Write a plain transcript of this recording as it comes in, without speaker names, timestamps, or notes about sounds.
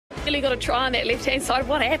Really got to try on that left-hand side.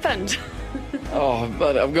 What happened? Oh,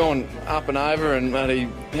 but I've gone up and over and bloody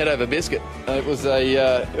head over biscuit. It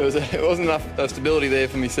wasn't enough stability there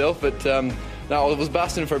for myself, but no, I was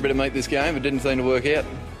busting for a bit of meat this game. It didn't seem to work out.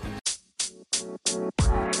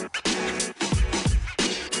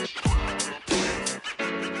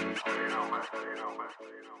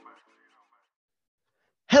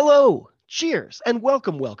 Hello, cheers, and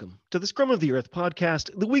welcome to the Scrum of the Earth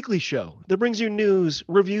podcast, the weekly show that brings you news,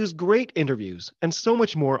 reviews, great interviews, and so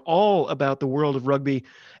much more, all about the world of rugby.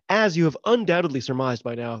 As you have undoubtedly surmised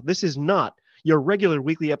by now, this is not your regular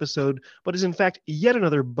weekly episode, but is in fact yet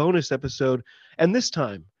another bonus episode, and this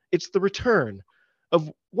time it's the return of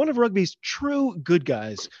one of rugby's true good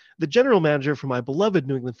guys, the general manager for my beloved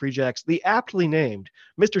New England Free Jacks, the aptly named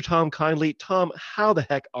Mr. Tom Kindley. Tom, how the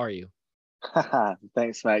heck are you?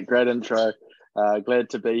 Thanks, mate. Great intro. Glad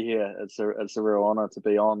to be here. It's a real honor to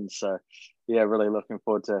be on. So, yeah, really looking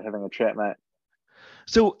forward to having a chat, mate.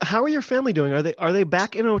 So, how are your family doing? Are they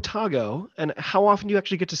back in Otago, and how often do you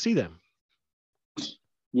actually get to see them?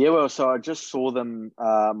 Yeah, well, so I just saw them.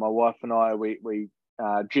 My wife and I, we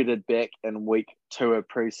jetted back in week 2 of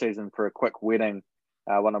pre-season for a quick wedding.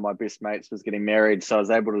 One of my best mates was getting married, so I was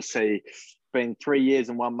able to see. Been 3 years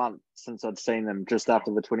and 1 month since I'd seen them just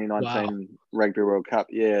after the 2019 Rugby World Cup.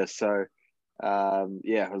 Yeah, so I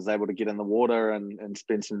was able to get in the water and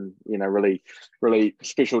spend some, really, really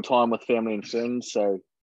special time with family and friends. So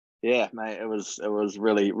yeah, mate, it was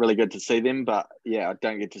really, really good to see them. But yeah, I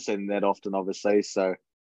don't get to see them that often, obviously. So,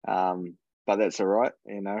 but that's all right.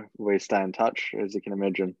 We stay in touch, as you can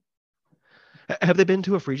imagine. Have they been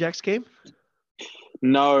to a Free Jacks game?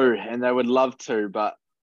 No, and they would love to, but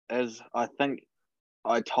as I think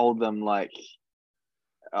I told them,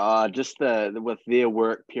 just with their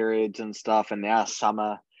work periods and stuff, and our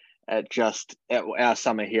summer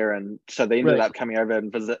here, and so they ended up coming over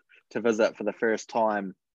and visit for the first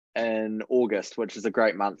time in August, which is a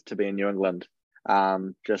great month to be in New England,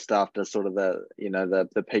 just after sort of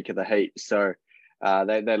the peak of the heat. So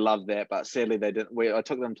they loved that, but sadly they didn't. I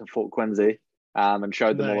took them to Fort Quincy and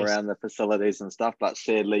showed them all around the facilities and stuff, but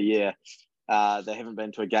sadly, yeah. They haven't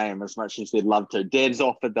been to a game as much as they'd love to. Dad's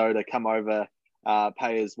offered though to come over,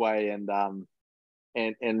 pay his way, and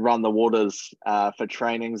run the waters for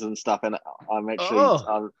trainings and stuff. And I'm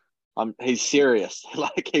actually, he's serious.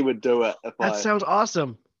 Like he would do it if sounds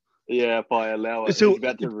awesome. Yeah, if I allow it. So he's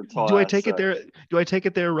about to retire. Do I take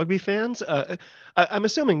it they're rugby fans? I'm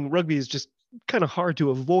assuming rugby is just kind of hard to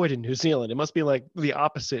avoid in New Zealand. It must be like the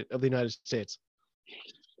opposite of the United States.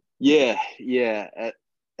 Yeah.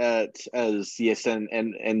 It is, yes,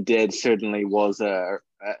 and Dad certainly was a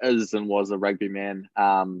rugby man.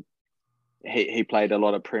 He played a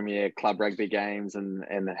lot of Premier club rugby games, and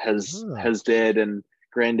his dad and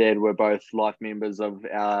granddad were both life members of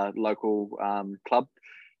our local club.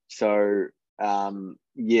 So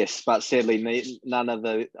yes, but sadly none of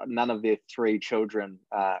their 3 children,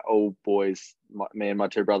 all boys, me and my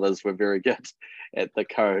 2 brothers, were very good at the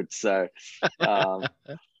code. So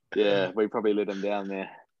yeah, we probably let them down there.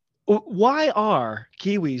 Why are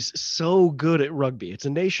Kiwis so good at rugby? It's a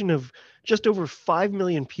nation of just over 5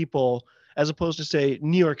 million people, as opposed to, say,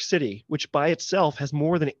 New York City, which by itself has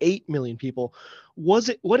more than 8 million people. What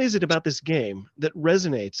is it about this game that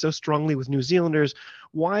resonates so strongly with New Zealanders?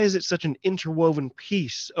 Why is it such an interwoven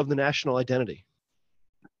piece of the national identity?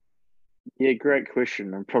 Yeah, great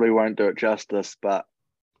question. I probably won't do it justice, but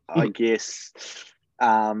I guess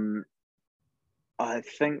I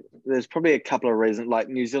think there's probably a couple of reasons. Like,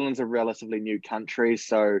 New Zealand's a relatively new country,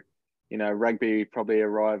 so rugby probably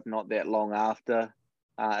arrived not that long after,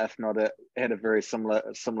 if not at a very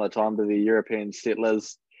similar time to the European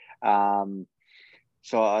settlers. So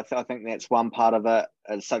I think that's one part of it.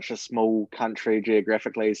 It's such a small country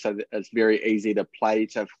geographically, so it's very easy to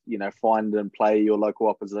find and play your local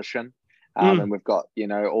opposition. And we've got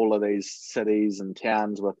all of these cities and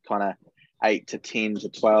towns with kind of 8 to 10 to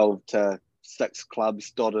 12 to 6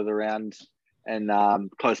 clubs dotted around in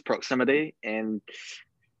close proximity. And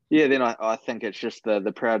yeah, then I think it's just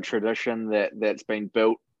the proud tradition that's been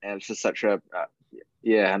built, and it's just such an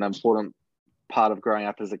important part of growing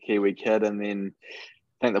up as a Kiwi kid. And then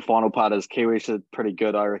I think the final part is Kiwis are pretty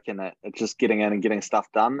good. I reckon it's just getting in and getting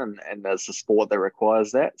stuff done, and it's a sport that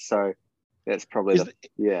requires that. So that's probably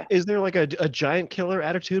Is there like a giant killer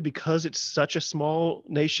attitude because it's such a small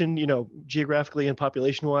nation, geographically and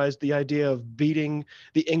population wise? The idea of beating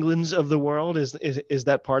the Englands of the world is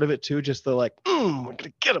that part of it too? Just the we're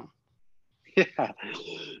gonna get them.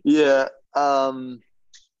 Yeah.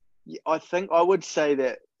 I think I would say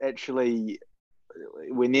that actually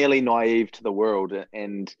we're nearly naive to the world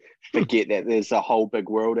and forget that there's a whole big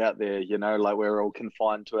world out there. Like we're all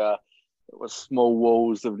confined to our small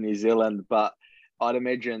walls of New Zealand. But I'd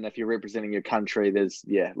imagine if you're representing your country, there's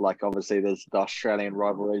like obviously there's the Australian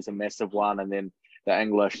rivalry is a massive one, and then the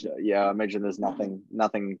English. I imagine there's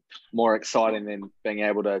nothing more exciting than being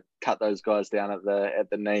able to cut those guys down at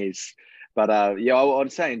the knees. But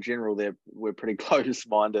I'd say in general we're pretty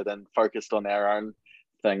close-minded and focused on our own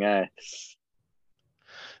thing, eh?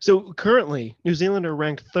 So currently, New Zealand are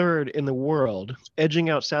ranked third in the world, edging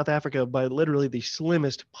out South Africa by literally the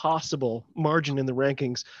slimmest possible margin in the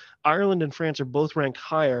rankings. Ireland and France are both ranked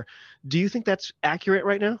higher. Do you think that's accurate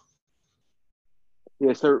right now?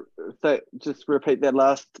 Yeah, so just repeat that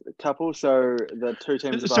last couple. So the two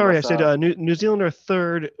teams above Sorry, I us said are... New Zealand are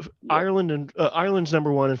third, Yeah. Ireland's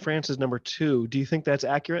number one, and France is number two. Do you think that's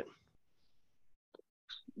accurate?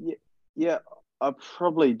 Yeah, I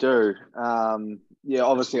probably do.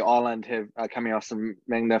 Obviously Ireland are coming off some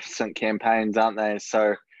magnificent campaigns, aren't they?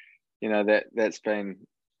 So, that's been,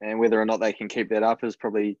 and whether or not they can keep that up is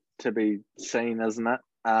probably to be seen, isn't it?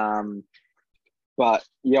 But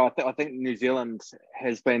I think New Zealand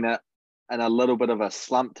has been in a little bit of a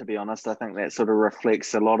slump, to be honest. I think that sort of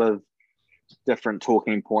reflects a lot of different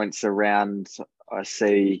talking points around. I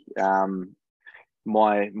see your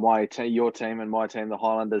team and my team, the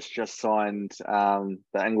Highlanders, just signed the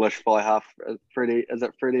English fly half. Freddie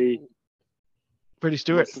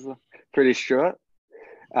Stewart. Freddie Stewart.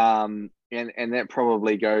 And that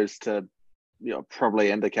probably goes to,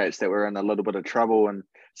 probably indicates that we're in a little bit of trouble and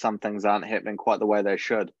some things aren't happening quite the way they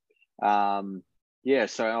should. So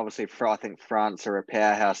obviously I think France are a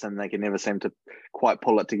powerhouse and they can never seem to quite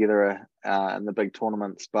pull it together in the big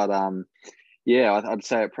tournaments. But I'd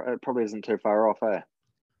say it probably isn't too far off, eh?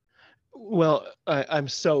 Well, I'm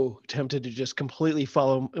so tempted to just completely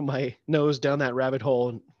follow my nose down that rabbit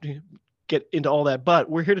hole and get into all that. But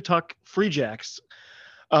we're here to talk Free Jacks.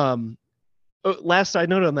 Last side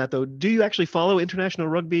note on that, though, do you actually follow international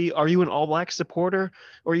rugby? Are you an All Blacks supporter?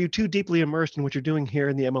 Or are you too deeply immersed in what you're doing here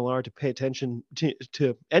in the MLR to pay attention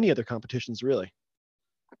to any other competitions, really?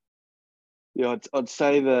 Yeah, I'd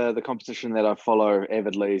say the competition that I follow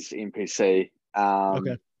avidly is NPC.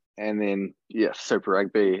 Okay. And then Super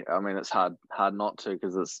Rugby. I mean, it's hard not to,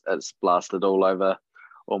 because it's blasted all over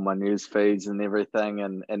all my news feeds and everything.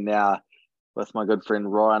 And now with my good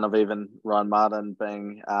friend Ryan Martin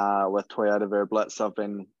being with Toyota Verblitz, I've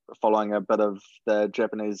been following a bit of the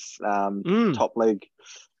Japanese top league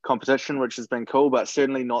competition, which has been cool, but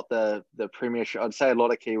certainly not the Premiership. I'd say a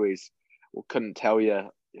lot of Kiwis couldn't tell you,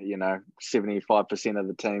 75% of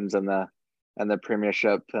the teams in the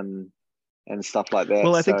Premiership and stuff like that.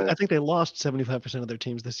 Well, I think they lost 75% of their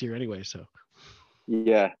teams this year anyway. So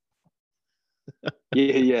yeah. Well,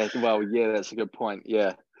 that's a good point.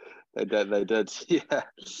 Yeah, they did. Yeah.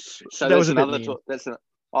 So that was another.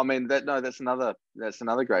 that's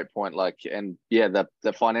another great point. Like, and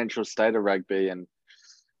the financial state of rugby, and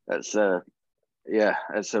it's a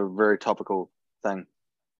very topical thing.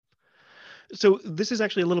 So this is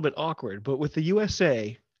actually a little bit awkward, but with the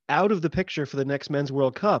USA out of the picture for the next Men's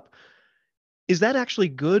World Cup, is that actually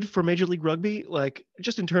good for Major League Rugby? Like,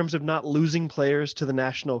 just in terms of not losing players to the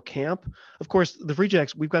national camp? Of course, the Free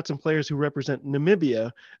Jacks, we've got some players who represent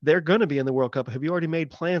Namibia. They're going to be in the World Cup. Have you already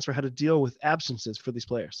made plans for how to deal with absences for these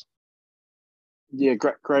players? Yeah,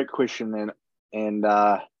 great question, man. And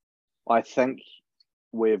I think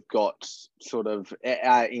we've got sort of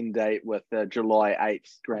our end date with the July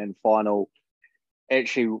 8th grand final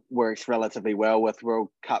actually works relatively well with World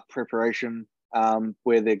Cup preparation,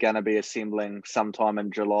 where they're going to be assembling sometime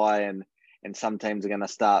in July, and some teams are going to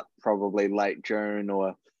start probably late June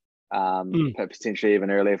or potentially even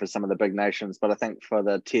earlier for some of the big nations. But I think for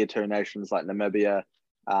the tier 2 nations like Namibia,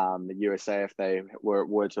 the USA, if they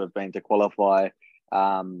were to have been to qualify,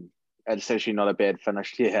 it's actually not a bad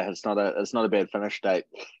finish. Yeah, it's not a bad finish date.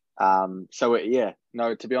 To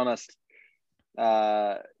be honest,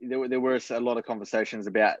 there were a lot of conversations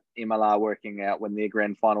about MLR working out when their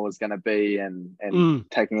grand final was going to be and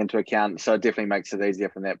taking into account. So it definitely makes it easier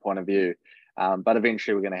from that point of view. But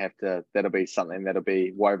eventually we're going to have to, that'll be something that'll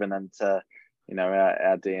be woven into,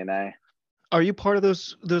 our DNA. Are you part of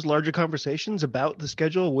those larger conversations about the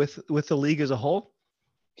schedule with the league as a whole?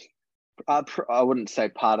 I wouldn't say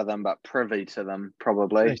part of them, but privy to them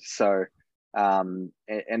probably. Nice. So, and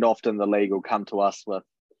often the league will come to us with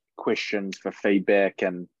questions for feedback,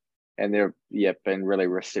 and they're been really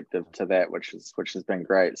receptive to that, which has been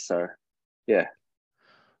great. So, yeah.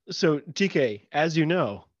 So TK, as you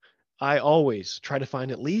know, I always try to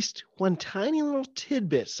find at least one tiny little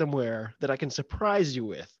tidbit somewhere that I can surprise you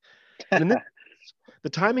with. And the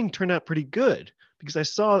timing turned out pretty good because I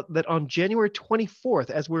saw that on January 24th,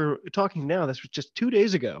 as we're talking now, this was just 2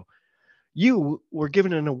 days ago, you were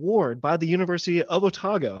given an award by the University of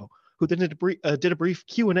Otago, who then did a brief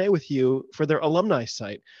Q&A with you for their alumni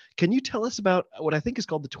site. Can you tell us about what I think is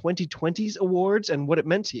called the 2020s Awards and what it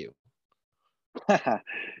meant to you?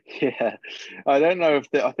 Yeah, I don't know if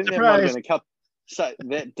I think that might have Surprise. been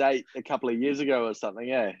that date a couple of years ago or something.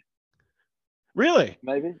 Yeah, Really?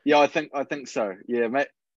 maybe. Yeah, I think so. Yeah,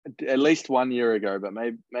 at least 1 year ago, but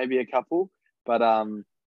maybe a couple. But Oh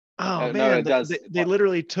no, man, it does. they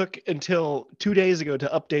literally took until 2 days ago to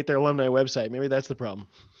update their alumni website. Maybe that's the problem.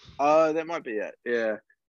 Oh, that might be it. Yeah.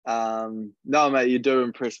 No, mate, you do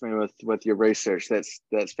impress me with your research.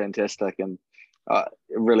 That's fantastic, and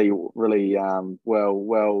really, really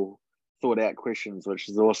well thought out questions, which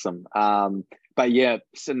is awesome. But yeah,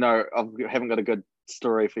 so no, I haven't got a good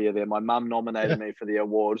story for you there. My mum nominated me for the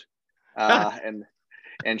award, and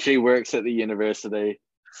she works at the university,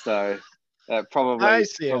 so I probably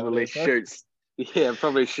see how it is. shoots. Yeah,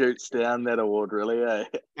 probably shoots down that award, really. Eh?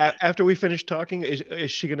 After we finish talking, is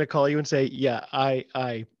she going to call you and say, "Yeah,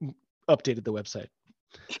 I updated the website"?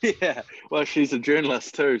 Yeah, well, she's a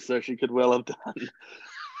journalist too, so she could well have done.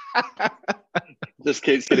 Just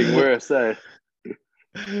keeps getting worse, eh?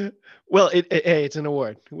 Well, hey, it's an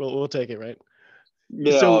award. We'll take it, right?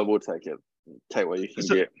 Yeah, So, I will take it. Take what you can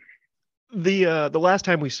so get. the last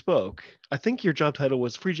time we spoke, I think your job title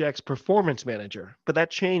was Free Jack's performance manager, but that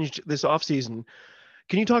changed this offseason.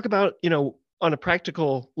 Can you talk about, on a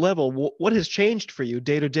practical level, what has changed for you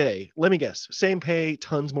day to day? Let me guess. Same pay,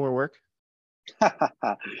 tons more work.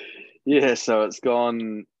 Yeah, so it's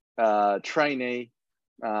gone trainee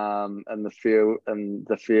in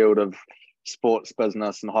the field of sports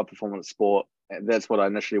business and high performance sport. That's what I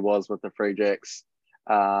initially was with the Free Jacks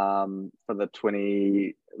for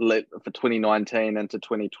 2019 into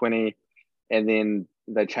 2020, and then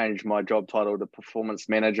they changed my job title to performance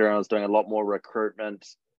manager, and I was doing a lot more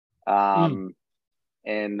recruitment, and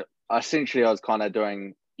essentially I was kind of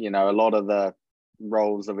doing a lot of the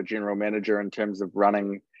roles of a general manager in terms of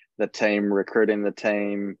running the team, recruiting the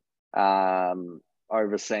team,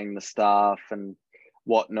 overseeing the staff and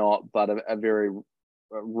whatnot, but a very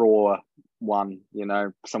raw one,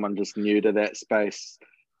 someone just new to that space.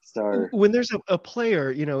 So When there's a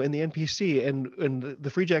player, in the NPC and the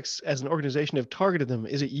Free Jacks as an organization have targeted them,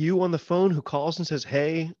 is it you on the phone who calls and says,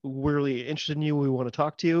 "Hey, we're really interested in you. We want to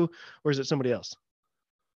talk to you," or is it somebody else?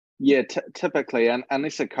 yeah, typically, and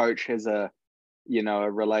unless a coach has a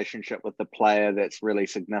relationship with the player that's really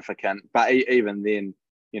significant, but even then,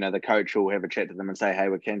 the coach will have a chat to them and say, "Hey,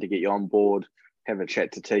 we're keen to get you on board." Have a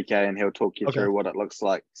chat to TK, and he'll talk you Okay. through what it looks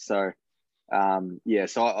like. So, so I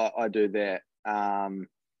do that. And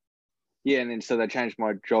then so they changed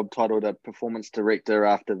my job title to performance director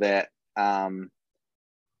after that. And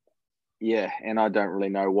I don't really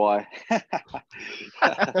know why.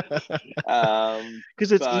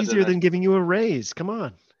 Because it's easier than giving you a raise. Come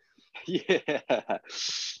on. Yeah,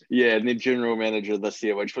 and then general manager this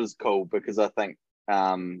year, which was cool because I think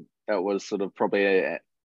it was sort of probably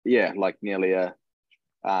like nearly a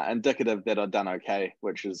indicative that I'd done okay,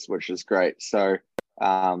 which is great. So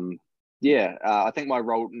I think my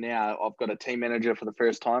role now, I've got a team manager for the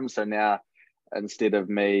first time. So now instead of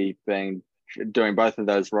me doing both of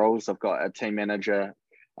those roles, I've got a team manager,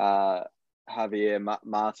 Javier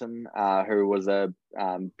Martin, who was a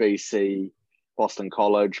BC Boston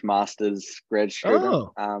College master's grad student.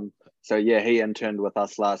 So he interned with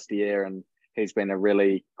us last year, and he's been a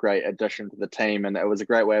really great addition to the team. And it was a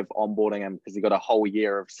great way of onboarding him because he got a whole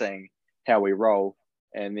year of seeing how we roll,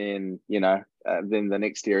 and then then the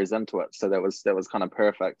next year is into it. So that was kind of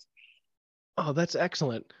perfect. Oh, that's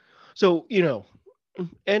excellent. So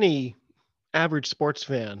any average sports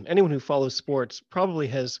fan, anyone who follows sports, probably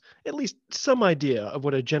has at least some idea of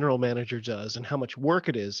what a general manager does and how much work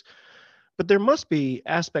it is. But there must be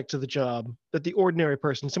aspects of the job that the ordinary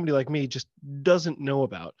person, somebody like me, just doesn't know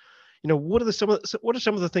about. What are some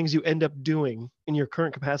of the things you end up doing in your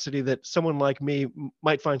current capacity that someone like me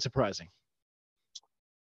might find surprising?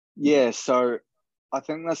 Yeah, so I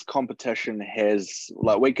think this competition has,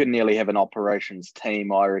 we could nearly have an operations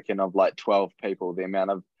team, I reckon, of 12 people, the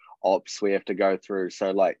amount of ops we have to go through.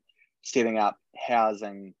 So setting up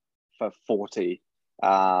housing for 40,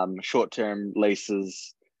 short-term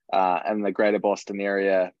leases in the greater Boston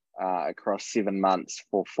area across 7 months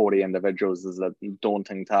for 40 individuals is a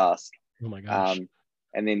daunting task. Oh my gosh.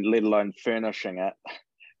 And then let alone furnishing it.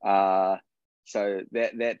 So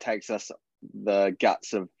that takes us the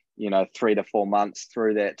guts of 3 to 4 months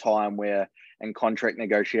through that time, where in contract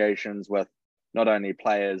negotiations with not only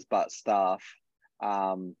players but staff,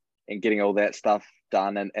 and getting all that stuff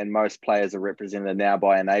done. And most players are represented now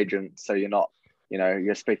by an agent, so you're not,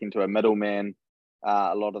 you're speaking to a middleman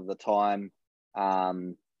a lot of the time.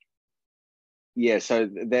 So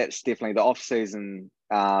that's definitely the off season.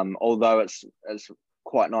 Although it's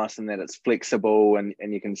quite nice in that it's flexible and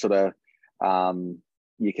you can sort of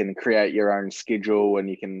you can create your own schedule and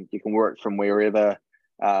you can work from wherever.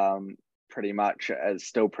 Pretty much, it's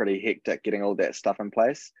still pretty hectic getting all that stuff in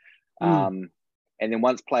place. And then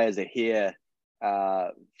once players are here,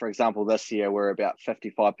 for example, this year we're about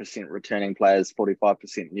 55% returning players,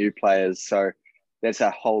 45% new players. So that's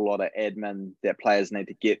a whole lot of admin that players need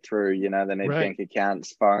to get through. They need bank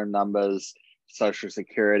accounts, phone numbers, social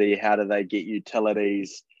security. How do they get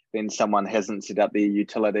utilities? Then someone hasn't set up their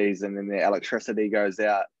utilities and then their electricity goes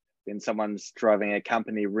out. Then someone's driving a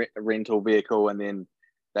company rental vehicle and then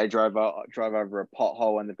they drove over a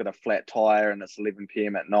pothole and they've got a flat tire and it's 11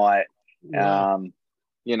 p.m. at night. Wow.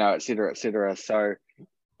 Et cetera, et cetera. So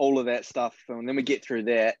all of that stuff. And then we get through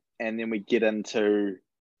that and then we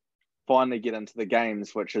finally get into the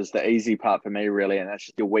games, which is the easy part for me, really. And that's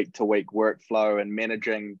just your week-to-week workflow and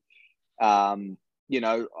managing, I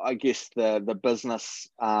guess the business,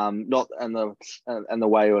 not in the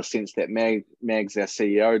way or sense that Mags, our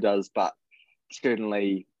CEO, does, but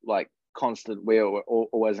certainly like we're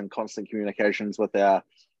always in constant communications with our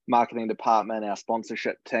marketing department, our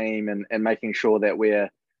sponsorship team, and making sure that we're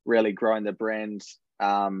really growing the brands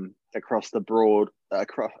across the board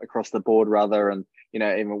rather. And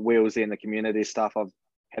even Wheels in the community stuff, I've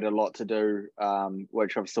had a lot to do,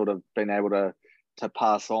 which I've sort of been able to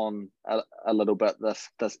pass on a little bit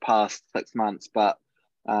this past 6 months. But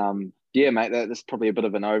mate, that's probably a bit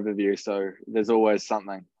of an overview. So there's always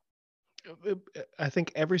something. I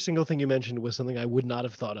think every single thing you mentioned was something I would not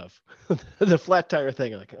have thought of. The flat tire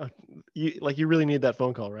thing, you really need that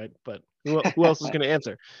phone call, right? But who else is going to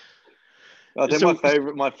answer? I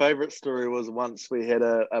think my favorite story was once we had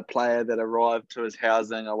a player that arrived to his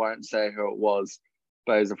housing. I won't say who it was,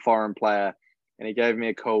 but he was a foreign player, and he gave me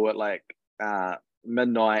a call at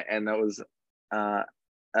midnight, and it was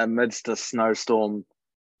amidst a snowstorm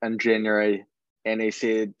in January, and he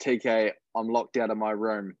said, "TK, I'm locked out of my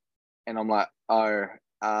room." And I'm like, do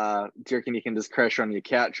you reckon you can just crash on your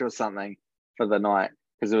couch or something for the night?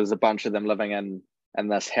 Because there was a bunch of them living in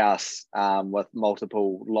this house with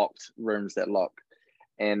multiple locked rooms that lock.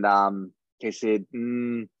 And he said,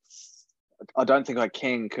 I don't think I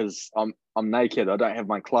can because I'm naked. I don't have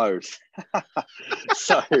my clothes.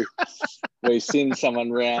 So we send someone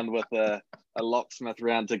round with a locksmith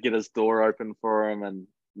round to get his door open for him. And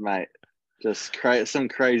mate, just some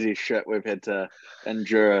crazy shit we've had to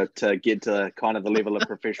endure to get to kind of the level of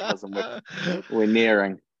professionalism we're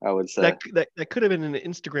nearing, I would say. That could have been an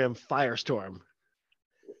Instagram firestorm.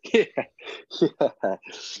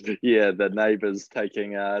 Yeah, the neighbors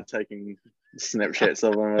taking snapshots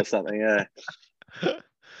of them or something. Yeah.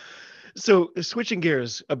 So switching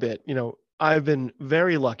gears a bit, I've been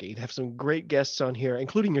very lucky to have some great guests on here,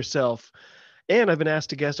 including yourself. And I've been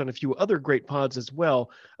asked to guest on a few other great pods as well.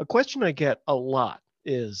 A question I get a lot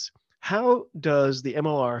is, how does the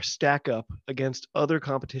MLR stack up against other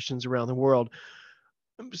competitions around the world?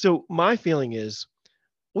 So my feeling is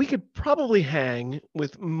we could probably hang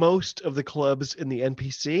with most of the clubs in the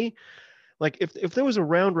NPC. Like if there was a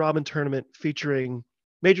round robin tournament featuring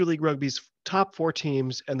Major League Rugby's top 4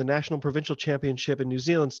 teams and the National Provincial Championship in New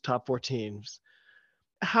Zealand's top 4 teams,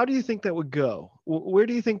 how do you think that would go? Where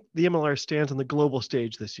do you think the MLR stands on the global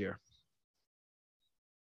stage this year?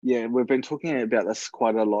 Yeah, we've been talking about this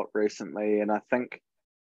quite a lot recently, and I think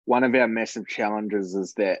one of our massive challenges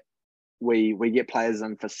is that we get players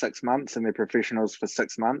in for 6 months and they're professionals for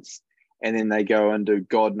 6 months, and then they go and do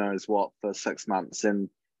God knows what for 6 months. And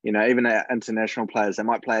even our international players, they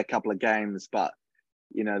might play a couple of games, but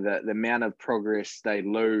the amount of progress they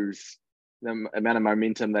lose, the amount of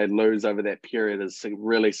momentum they lose over that period is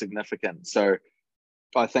really significant. So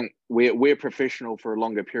I think we're professional for a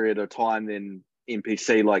longer period of time than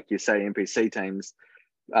NPC, like you say, NPC teams.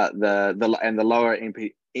 The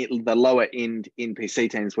lower end NPC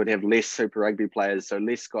teams would have less Super Rugby players, so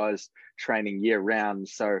less guys training year round.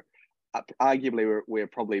 So arguably we're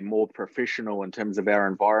probably more professional in terms of our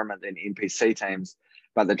environment than NPC teams.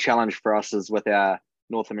 But the challenge for us is with our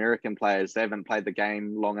North American players, they haven't played the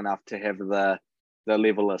game long enough to have the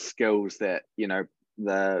level of skills that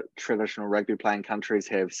the traditional rugby playing countries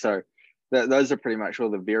have. So those are pretty much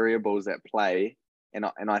all the variables at play, and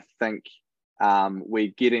I think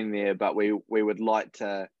we're getting there, but we would like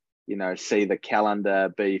to see the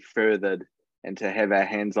calendar be furthered and to have our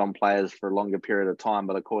hands on players for a longer period of time.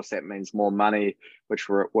 But of course, that means more money, which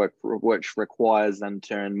requires in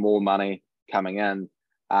turn more money coming in.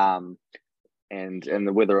 And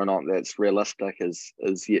whether or not that's realistic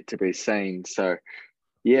is yet to be seen. So,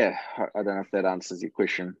 yeah, I don't know if that answers your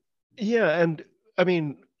question. Yeah, and I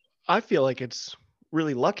mean, I feel like it's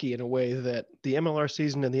really lucky in a way that the MLR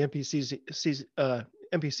season and the NPC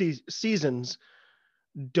seasons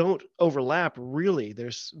don't overlap really.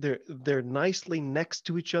 They're nicely next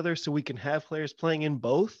to each other, so we can have players playing in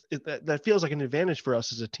both. That feels like an advantage for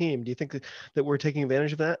us as a team. Do you think that we're taking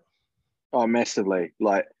advantage of that? Oh, massively.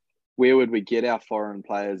 Like, where would we get our foreign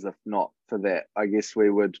players if not for that? I guess we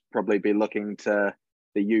would probably be looking to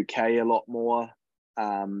the UK a lot more.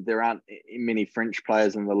 There aren't many French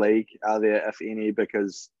players in the league, are there, if any,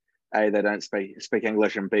 because A, they don't speak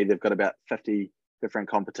English, and B, they've got about 50 different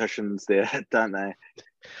competitions there, don't they?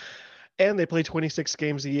 And they play 26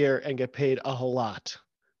 games a year and get paid a whole lot.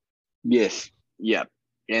 Yes, yeah.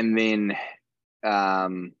 And then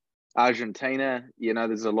Argentina,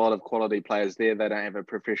 there's a lot of quality players there. They don't have a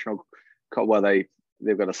professional, well,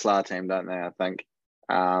 they've got a SLA team, don't they, I think?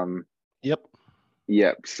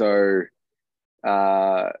 Yep. So,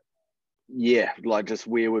 like, just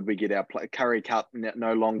where would we get our play? Curry Cup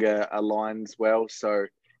no longer aligns well, so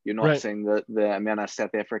you're not seeing the amount of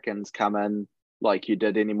South Africans come in like you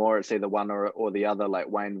did anymore. It's either one or the other, like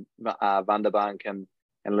Wayne van der Bank and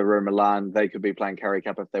Leroy Milan. They could be playing Curry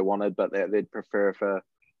Cup if they wanted, but they'd prefer for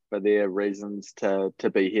their reasons to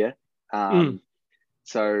be here.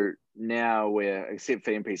 So now except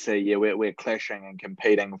for NPC, we're clashing and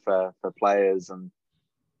competing for players, and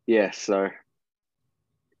so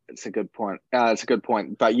it's a good point.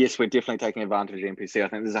 But yes, we're definitely taking advantage of NPC. I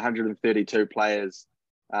think there's 132 players,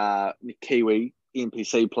 Kiwi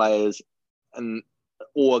NPC players,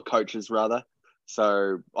 or coaches rather.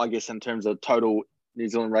 So I guess in terms of total New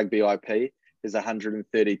Zealand Rugby IP, there's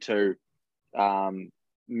 132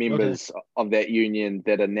 members of that union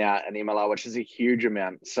that are now in MLR, which is a huge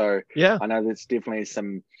amount. So yeah, I know there's definitely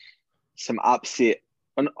some upset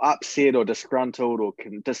or disgruntled or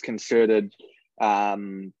disconcerted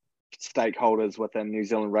stakeholders within New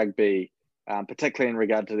Zealand Rugby, particularly in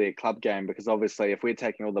regard to their club game, because obviously if we're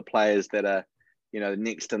taking all the players that are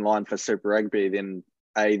next in line for Super Rugby, then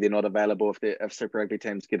A, they're not available if Super Rugby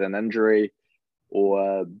teams get an injury,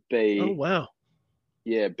 or B,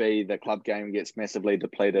 B, the club game gets massively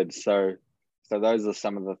depleted. So those are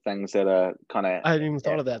some of the things that are kind of... I hadn't even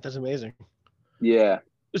thought of that. That's amazing. Yeah.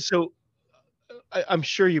 So I'm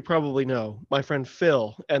sure you probably know my friend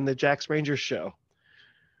Phil and the Jack's Rangers show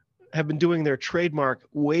have been doing their trademark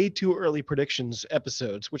way too early predictions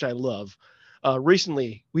episodes, which I love.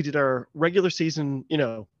 Recently, we did our regular season,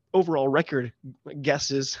 overall record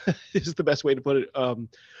guesses is the best way to put it.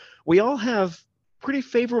 We all have pretty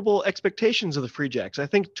favorable expectations of the Free Jacks. I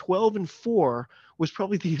think 12-4 was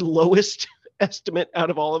probably the lowest estimate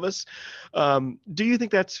out of all of us. Do you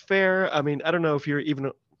think that's fair? I mean, I don't know if you're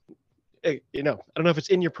even, I don't know if it's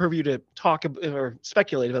in your purview to talk or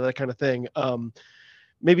speculate about that kind of thing.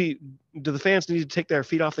 Maybe do the fans need to take their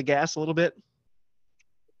feet off the gas a little bit?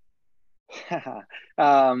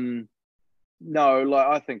 No, like,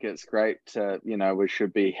 I think it's great to, we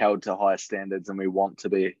should be held to higher standards, and we want to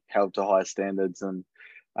be held to higher standards. And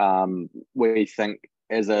we think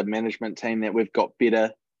as a management team that we've got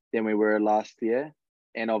better than we were last year.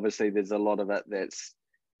 And obviously there's a lot of it that's,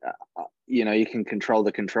 you can control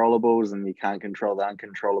the controllables and you can't control the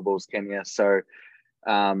uncontrollables, can you? So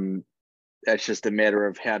it's just a matter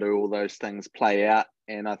of how do all those things play out.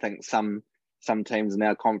 And I think some teams in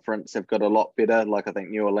our conference have got a lot better. Like, I think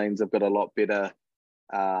New Orleans have got a lot better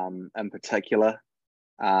in particular.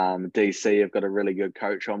 DC have got a really good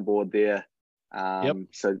coach on board there.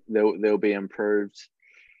 So they'll be improved.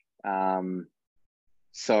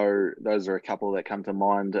 So those are a couple that come to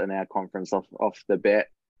mind in our conference off the bat.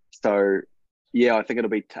 So yeah, I think it'll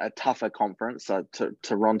be a tougher conference. So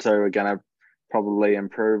Toronto are going to probably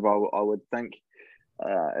improve, I would think,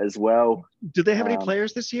 as well. Do they have any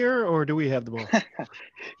players this year, or do we have them all?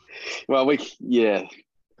 Well,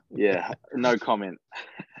 no comment.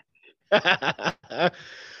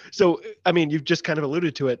 So, I mean, you've just kind of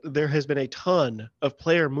alluded to it. There has been a ton of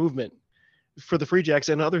player movement for the Free Jacks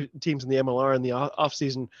and other teams in the MLR in the off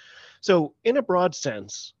season. So in a broad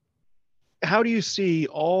sense, how do you see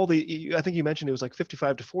I think you mentioned it was like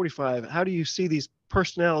 55-45. How do you see these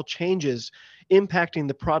personnel changes impacting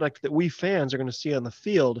the product that we fans are going to see on the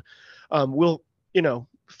field? Will,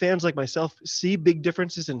 fans like myself see big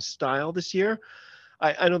differences in style this year?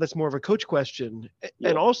 I know that's more of a coach question. Yeah.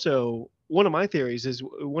 And also, one of my theories is,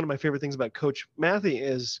 one of my favorite things about Coach Matthey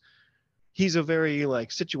is he's a very like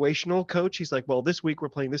situational coach. He's like, well, this week we're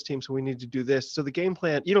playing this team, so we need to do this. So the game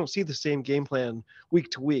plan, you don't see the same game plan week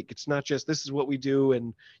to week. It's not just this is what we do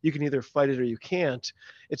and you can either fight it or you can't.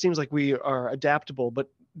 It seems like we are adaptable. But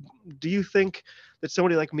do you think that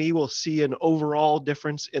somebody like me will see an overall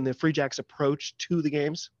difference in the Free Jacks approach to the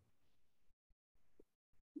games?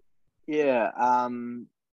 Yeah,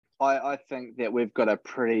 I think that we've got a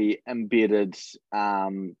pretty embedded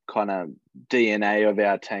kind of DNA of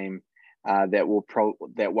our team that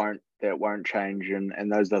won't change,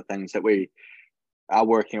 and those are the things that we are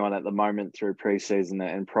working on at the moment through preseason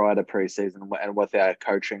and prior to preseason, and with our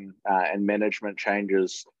coaching and management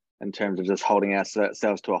changes in terms of just holding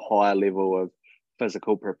ourselves to a higher level of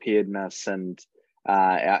physical preparedness and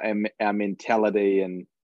our mentality and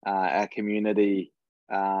our community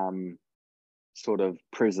sort of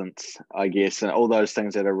presence, I guess, and all those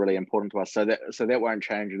things that are really important to us. So that won't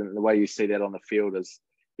change. And the way you see that on the field is,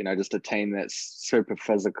 just a team that's super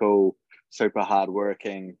physical, super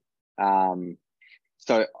hardworking. So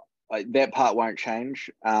that part won't change.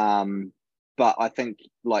 But I think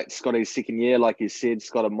like Scotty's second year, like you said,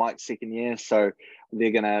 Scott and Mike's second year, so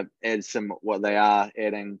they're going to add what they are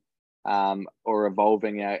adding or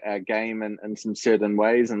evolving our game in some certain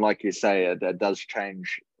ways. And like you say, it does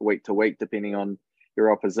change week to week depending on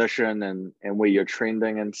your opposition and where you're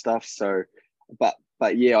trending and stuff. So,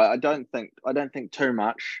 but yeah, I don't think too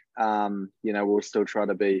much. We'll still try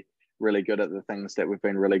to be really good at the things that we've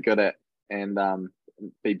been really good at and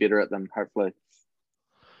be better at them, hopefully.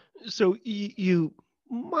 So you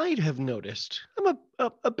might have noticed I'm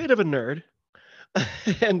a bit of a nerd,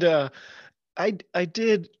 and I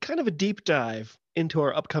did kind of a deep dive into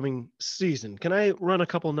our upcoming season. Can I run a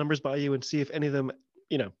couple numbers by you and see if any of them,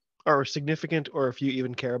 are significant or if you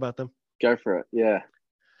even care about them? Go for it. Yeah.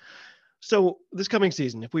 So this coming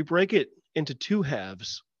season, if we break it into two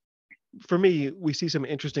halves, for me, we see some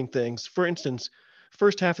interesting things. For instance,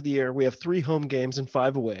 first half of the year, we have 3 home games and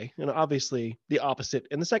 5 away, and obviously the opposite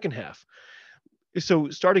in the second half. So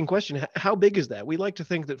starting question, how big is that? We like to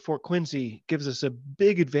think that Fort Quincy gives us a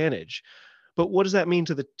big advantage. But what does that mean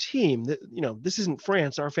to the team? That this isn't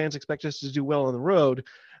France. Our fans expect us to do well on the road.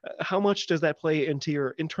 How much does that play into your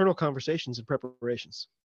internal conversations and preparations?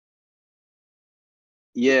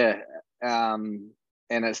 Yeah, and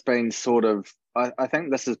it's been sort of. I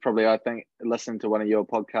think this is probably. I think listening to one of your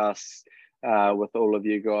podcasts with all of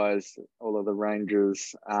you guys, all of the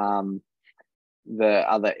Rangers, the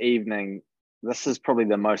other evening. This is probably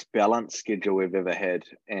the most balanced schedule we've ever had,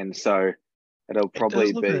 and so it'll probably it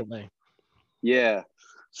does look be. that way. Yeah,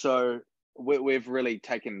 so we've really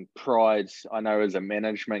taken pride. I know as a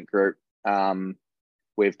management group,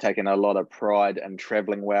 we've taken a lot of pride in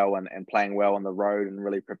traveling well and playing well on the road and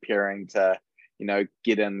really preparing to,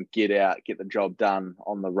 get in, get out, get the job done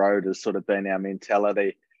on the road has sort of been our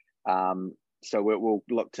mentality. So we'll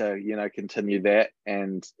look to, continue that.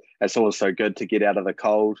 And it's also good to get out of the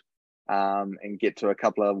cold and get to a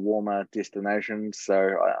couple of warmer destinations. So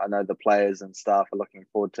I know the players and staff are looking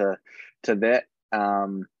forward to that.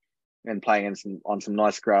 And playing on some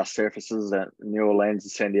nice grass surfaces at New Orleans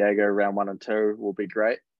and San Diego round 1 and 2 will be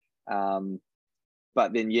great.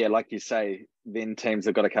 But then, yeah, like you say, then teams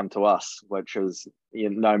have got to come to us, which is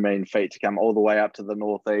no mean feat to come all the way up to the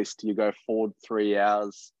northeast. You go forward 3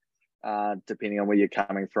 hours, depending on where you're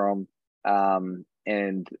coming from.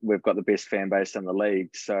 And we've got the best fan base in the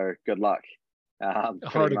league, so good luck.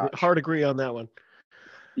 Hard agree on that one.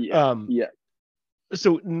 Yeah, yeah.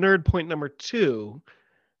 So nerd point number 2,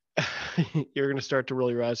 you're going to start to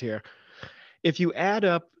roll your eyes here. If you add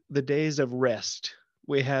up the days of rest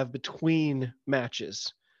we have between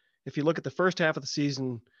matches, if you look at the first half of the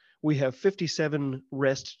season, we have 57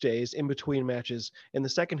 rest days in between matches. In the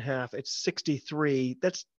second half, it's 63.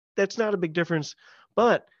 That's not a big difference,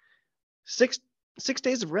 but six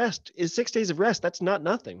days of rest is 6 days of rest. That's not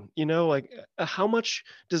nothing. How much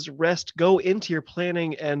does rest go into your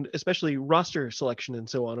planning and especially roster selection and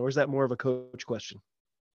so on? Or is that more of a coach question?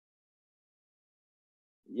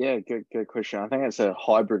 Yeah, good question. I think it's a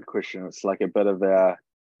hybrid question. It's like a bit of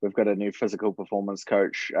we've got a new physical performance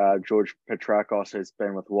coach, George Petrakos, who's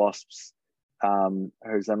been with Wasps,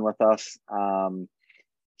 who's in with us.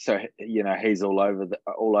 So he's all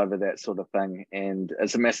over that sort of thing, and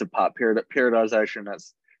it's a massive part. Periodization.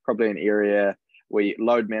 It's probably an area where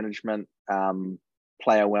load management,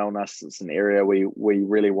 player wellness. It's an area we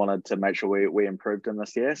really wanted to make sure we improved in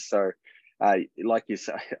this year. So. Like you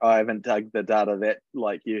say, I haven't dug the data that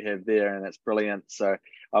like you have there, and it's brilliant. So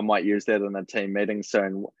I might use that in a team meeting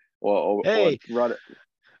soon, or write it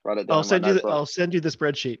down. I'll send you the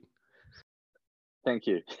spreadsheet. Thank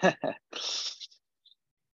you.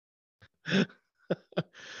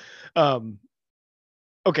 um,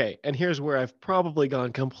 okay, and here's where I've probably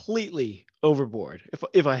gone completely overboard,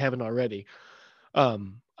 if I haven't already. I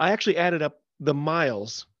actually added up the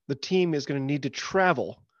miles the team is going to need to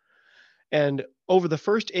travel, and over the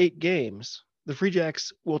first 8 games, the Free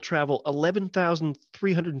Jacks will travel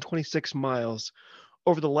 11,326 miles.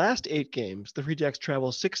 Over the last 8 games, the Free Jacks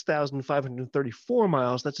travel 6,534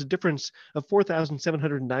 miles. That's a difference of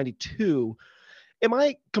 4,792. Am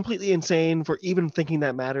I completely insane for even thinking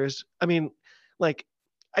that matters? I mean, like,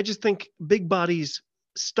 I just think big bodies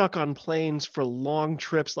stuck on planes for long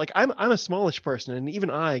trips. Like, I'm a smallish person, and even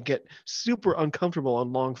I get super uncomfortable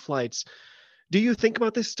on long flights. Do you think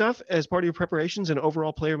about this stuff as part of your preparations and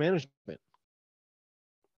overall player management?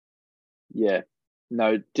 Yeah,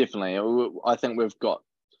 no, definitely. I think we've got,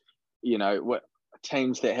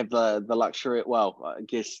 teams that have the luxury. Well, I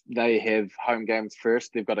guess they have home games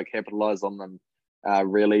first. They've got to capitalize on them,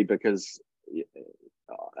 really, because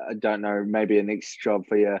I don't know. Maybe a next job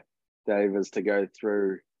for you, Dave, is to go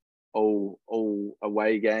through all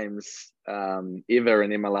away games ever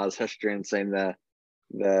in MLR's history and seeing the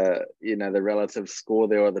relative score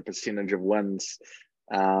there or the percentage of wins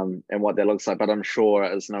and what that looks like. But I'm sure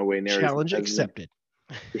it's nowhere near Challenge accepted.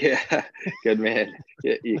 Yeah, good man.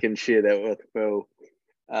 Yeah, you can share that with Phil.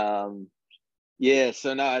 Yeah,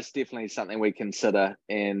 so no, it's definitely something we consider,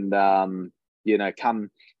 and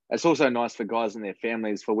it's also nice for guys and their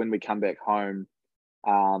families for when we come back home.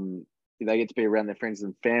 They get to be around their friends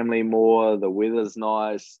and family more. The weather's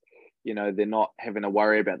nice. They're not having to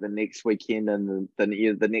worry about the next weekend and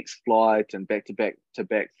the next flight and back to back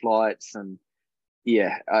flights. And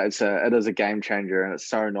yeah, it is a game changer, and it's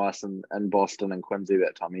so nice in Boston and Quincy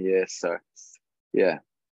that time of year. So yeah.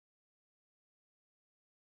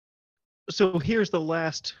 So here's the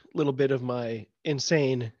last little bit of my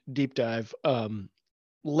insane deep dive.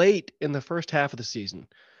 Late in the first half of the season,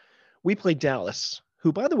 we played Dallas,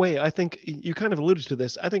 who, by the way, I think you kind of alluded to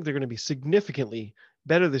this. I think they're going to be significantly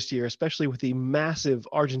better this year, especially with the massive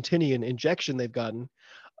Argentinian injection they've gotten.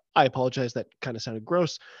 I apologize. That kind of sounded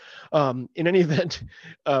gross. In any event,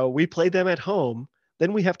 we played them at home.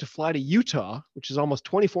 Then we have to fly to Utah, which is almost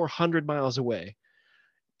 2,400 miles away,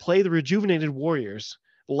 play the rejuvenated Warriors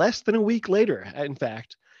less than a week later, in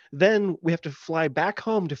fact. Then we have to fly back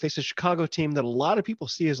home to face a Chicago team that a lot of people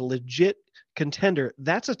see as a legit contender.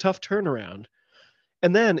 That's a tough turnaround.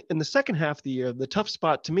 And then in the second half of the year, the tough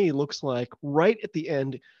spot to me looks like right at the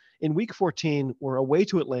end in week 14, we're away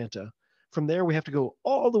to Atlanta. From there, we have to go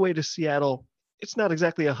all the way to Seattle. It's not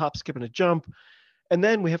exactly a hop, skip, and a jump. And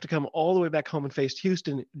then we have to come all the way back home and face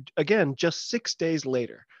Houston again just 6 days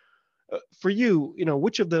later. For you,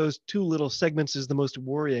 which of those two little segments is the most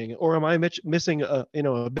worrying, or am I missing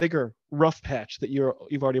a bigger rough patch that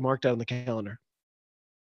you've already marked out on the calendar?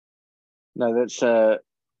 No, that's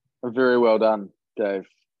very well done, Dave.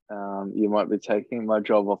 You might be taking my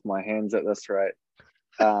job off my hands at this rate.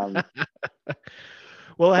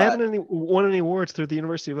 Well, I haven't won any awards through the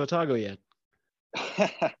University of Otago yet.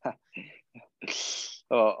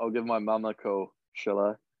 I'll give my mum a call, shall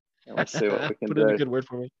I? And we'll see what we can do. Put in a good word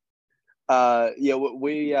for me. Yeah,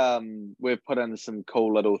 we've put in some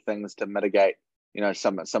cool little things to mitigate,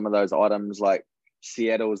 some of those items. Like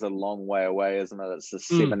Seattle is a long way away, isn't it? It's a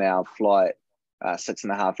 7-hour flight,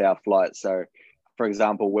 6.5-hour flight. So, for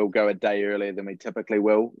example, we'll go a day earlier than we typically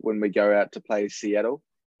will when we go out to play Seattle,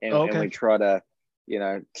 and, and we try to,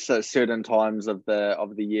 so certain times of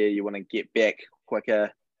the year you want to get back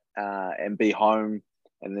quicker and be home,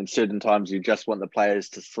 and then certain times you just want the players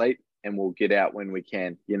to sleep, and we'll get out when we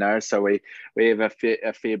can, So we have a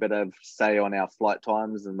fair bit of say on our flight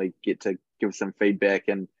times, and we get to give some feedback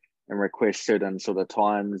and request certain sort of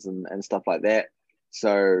times and stuff like that.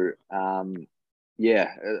 So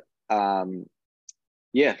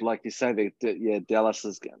like you say, Dallas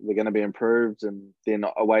they're going to be improved, and then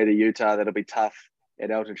away to Utah, that'll be tough at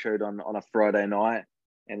altitude on a Friday night,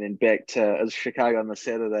 and then back to Chicago on the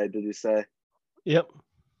Saturday. Did you say? Yep.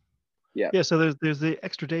 Yeah. So there's the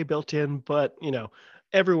extra day built in, but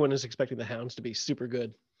everyone is expecting the Hounds to be super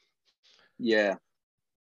good. Yeah.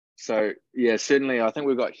 So yeah, certainly I think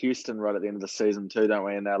we've got Houston right at the end of the season too, don't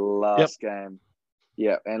we? In our last game.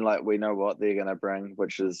 Yeah, and we know what they're going to bring,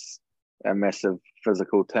 which is a massive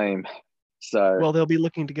physical team. So well, they'll be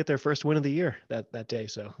looking to get their first win of the year that day,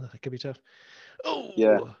 so that could be tough. Oh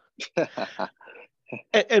yeah.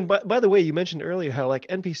 And by the way, you mentioned earlier how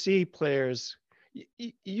NPC players,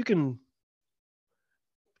 you can.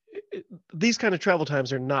 These kind of travel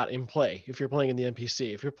times are not in play if you're playing in the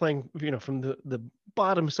NPC. If you're playing, from the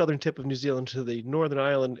bottom southern tip of New Zealand to the Northern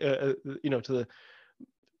Island, to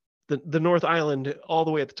the North Island all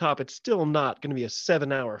the way at the top, it's still not going to be a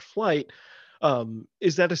 7-hour flight.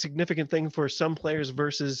 Is that a significant thing for some players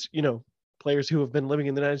versus, players who have been living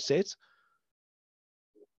in the United States?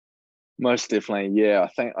 Most definitely, yeah.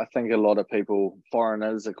 I think a lot of people,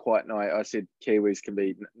 foreigners, are quite naive. I said Kiwis can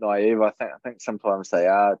be naive. I think sometimes they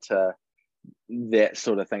are to that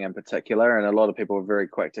sort of thing in particular, and a lot of people are very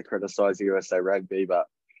quick to criticize USA Rugby, but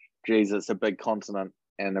geez, it's a big continent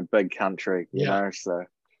and a big country, you know. So,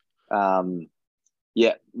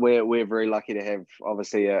 yeah, we're very lucky to have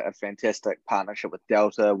obviously a fantastic partnership with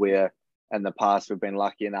Delta, where in the past we've been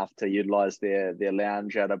lucky enough to utilize their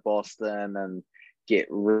lounge out of Boston and get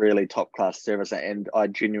really top class service, and I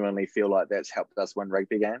genuinely feel like that's helped us win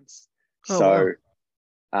rugby games. Wow.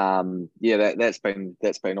 Yeah, that's been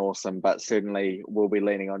awesome. But certainly we'll be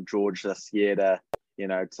leaning on George this year to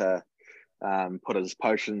put his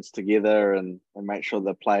potions together and make sure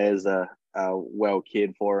the players are well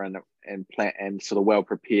cared for and sort of well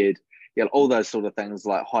prepared. Yeah, all those sort of things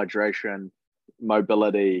like hydration,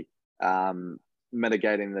 mobility,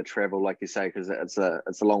 mitigating the travel, like you say, because it's a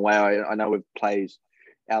long way. I know we've played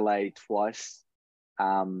LA twice.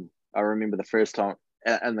 I remember the first time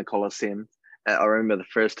in the Coliseum. I remember the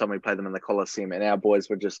first time we played them in the Coliseum, and our boys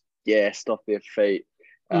were just gassed off their feet.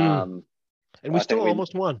 And we still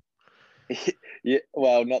almost won. Yeah,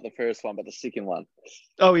 well, not the first one, but the second one.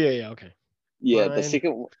 Oh yeah, okay. Yeah, Fine.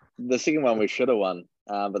 the second one we should have won,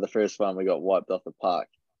 but the first one we got wiped off the park.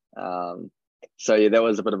 So yeah, that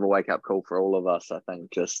was a bit of a wake up call for all of us. I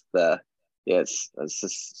think it's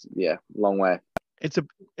just long way. It's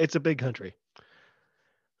a big country.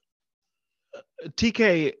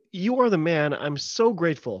 TK, you are the man. I'm so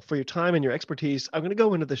grateful for your time and your expertise. I'm going to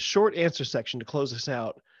go into the short answer section to close this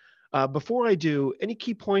out. Before I do, any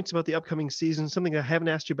key points about the upcoming season, something I haven't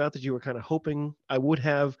asked you about that you were kind of hoping I would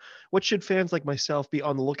have? What should fans like myself be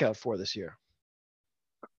on the lookout for this year?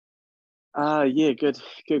 Yeah, good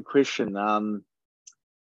question. I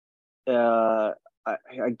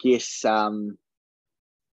guess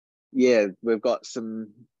yeah, we've got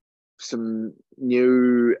some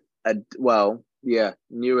new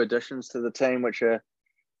new additions to the team, which are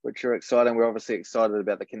exciting. We're obviously excited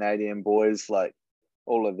about the Canadian boys. Like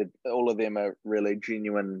all of them are really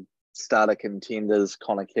genuine starter contenders.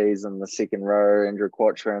 Connor Keys in the second row, Andrew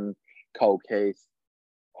Quattrin, Cole Keith,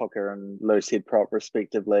 hooker and loose head prop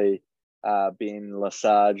respectively. Ben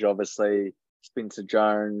Lesage, obviously, Spencer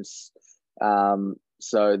Jones.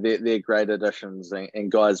 So they're great additions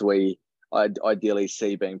and guys we ideally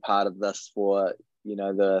see being part of this for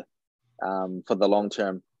the long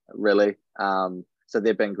term, really. So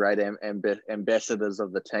they've been great ambassadors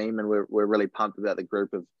of the team, and we're really pumped about the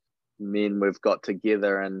group of men we've got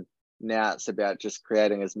together. And now it's about just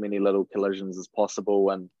creating as many little collisions as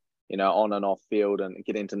possible, and on and off field, and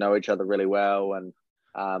getting to know each other really well, and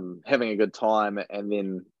having a good time, and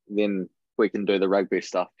then we can do the rugby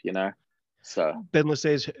stuff, So Ben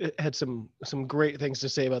Lesage had some great things to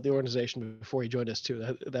say about the organization before he joined us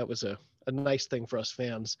too. That was a nice thing for us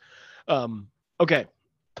fans. Okay,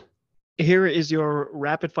 here is your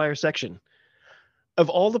rapid fire section. Of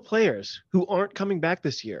all the players who aren't coming back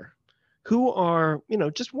this year, who are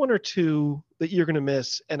just one or two that you're going to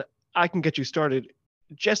miss, and I can get you started.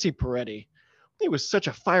 Jesse Peretti. He was such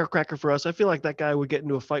a firecracker for us. I feel like that guy would get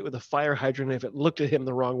into a fight with a fire hydrant if it looked at him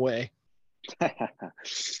the wrong way. Yeah,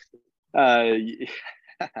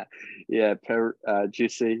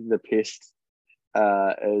 Jesse the Pest,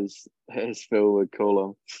 as Phil would call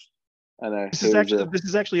him. I know this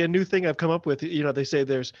is actually a new thing I've come up with. They say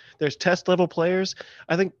there's test level players.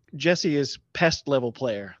 I think Jesse is pest level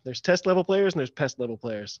player. There's test level players and there's pest level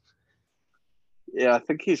players. Yeah, I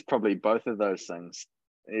think he's probably both of those things.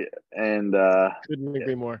 And couldn't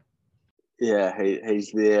agree more. Yeah,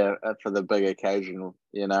 he's there for the big occasion,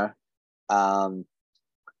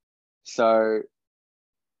 So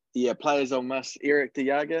yeah, players I'll miss. Eric De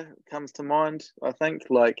Jager comes to mind. I think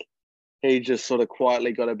he just sort of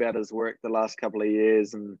quietly got about his work the last couple of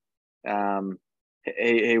years, and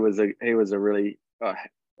he was a really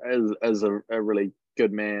really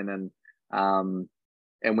good man,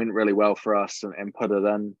 and went really well for us and put it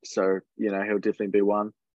in. So he'll definitely be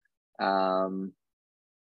one. And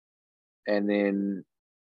then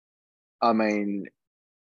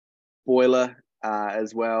Boiler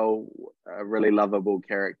as well, a really lovable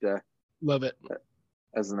character. Love it,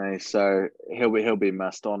 isn't he? So he'll be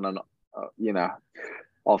missed on and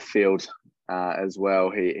off field as well.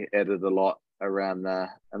 He added a lot around the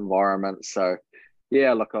environment. So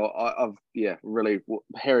yeah, look, I've really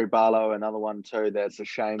Harry Barlow, another one too. That's a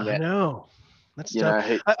shame. That I know that's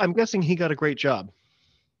tough. I'm guessing he got a great job.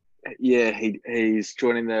 Yeah, he's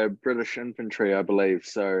joining the British Infantry, I believe.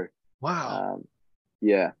 So, Wow,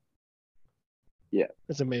 yeah, yeah.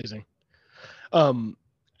 that's amazing. Um,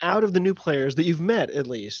 out of the new players that you've met, at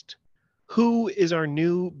least, who is our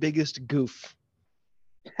new biggest goof?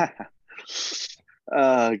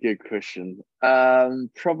 Good question.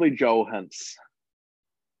 Probably Joel Hintz.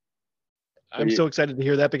 I'm so excited to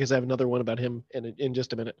hear that because I have another one about him in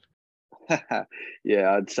just a minute.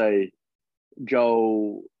 Yeah, I'd say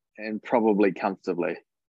Joel, and probably comfortably.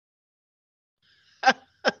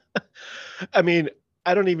 I mean,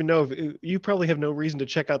 I don't even know if you probably have no reason to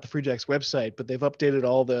check out the Free Jacks website, but they've updated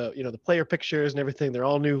all the, the player pictures and everything. They're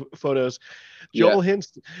all new photos. Joel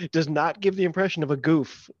Hintz does not give the impression of a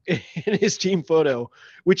goof in his team photo,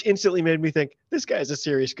 which instantly made me think this guy's a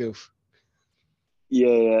serious goof.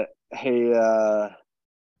 Yeah, he's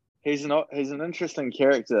an interesting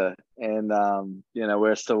character, and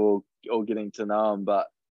we're still all getting to know him, but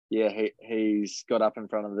yeah, he's got up in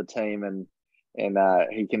front of the team, and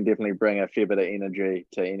he can definitely bring a fair bit of energy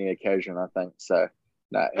to any occasion, I think. So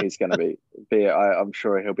no, he's going to I'm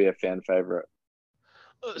sure he'll be a fan favorite.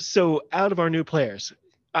 So out of our new players,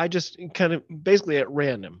 I just kind of basically at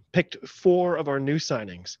random picked 4 of our new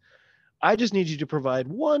signings. I just need you to provide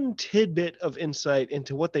one tidbit of insight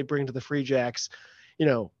into what they bring to the Free Jacks.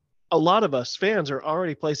 A lot of us fans are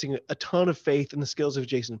already placing a ton of faith in the skills of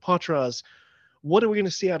Jason Potras. What are we going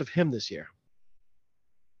to see out of him this year?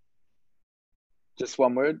 Just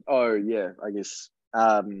one word? Oh yeah, I guess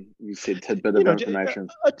you said tidbit of information.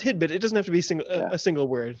 A tidbit. It doesn't have to be a single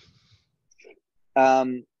word.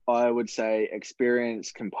 I would say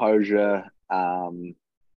experience, composure,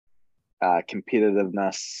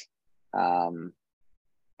 competitiveness.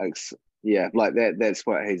 Like that. That's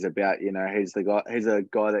what he's about. He's the guy. He's a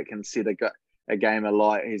guy that can set a game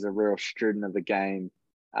alight. He's a real student of the game,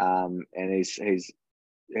 and he's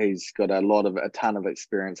got a ton of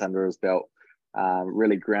experience under his belt.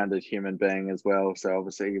 Really grounded human being as well. So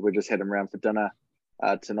obviously we just had him round for dinner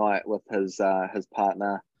tonight with his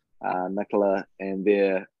partner Nicola and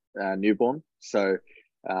their newborn. So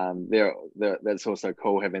that's also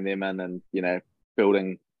cool having them in, and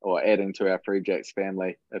building or adding to our Free Jacks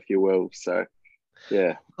family, if you will. So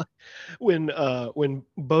yeah. When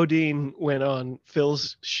Bodine went on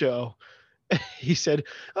Phil's show, he said,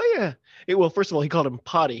 "Oh yeah." Well, first of all, he called him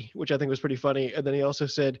Potty, which I think was pretty funny, and then he also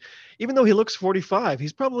said, "Even though he looks 45,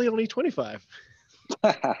 he's probably only 25."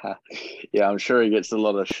 Yeah, I'm sure he gets a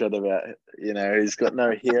lot of shit about he's got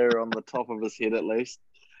no hair on the top of his head at least.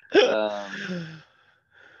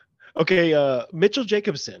 Okay, Mitchell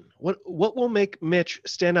Jacobson. What will make Mitch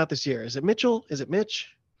stand out this year? Is it Mitchell? Is it Mitch?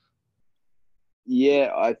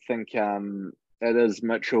 Yeah, I think it is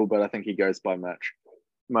Mitchell, but I think he goes by Mitch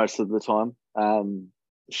most of the time.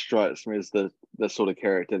 Strikes me as the sort of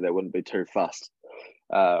character that wouldn't be too fussed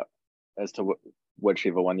as to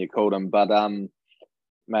whichever one you called him. But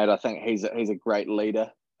mate, I think he's a great leader,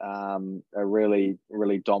 a really,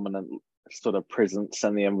 really dominant sort of presence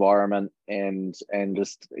in the environment, and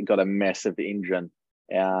just got a massive engine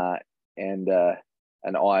and an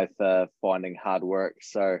eye for finding hard work.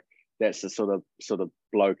 So that's the sort of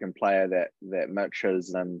bloke and player that Mitch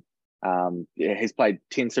is. And he's played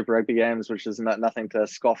 10 Super Rugby games, which is nothing to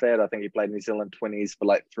scoff at. I think he played New Zealand 20s for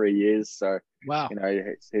like 3 years. So wow,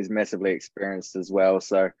 he's massively experienced as well.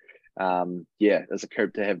 So it's a coup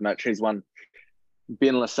to have Mitch. He's won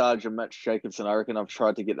Ben Lesage and Mitch Jacobson. I reckon I've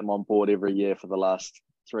tried to get them on board every year for the last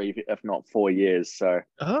 3, if not 4 years. So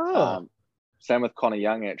same with Connor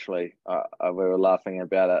Young, actually. We were laughing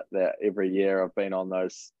about it, that every year I've been on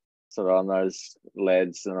those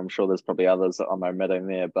lads, and I'm sure there's probably others that I'm omitting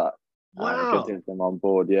there, but good to have them on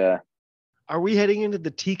board. Yeah. Are we heading into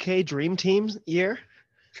the TK Dream Teams year?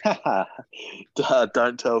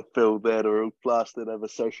 Don't tell Phil that, or he'll blast it over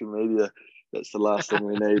social media. That's the last thing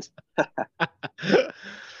we need.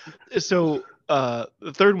 So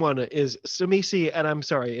the third one is Samisi, and I'm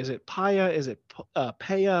sorry, is it Paya? Is it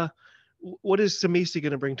Paya? What is Samisi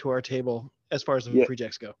going to bring to our table as far as the Free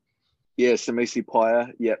Jacks go? Yeah, Samisi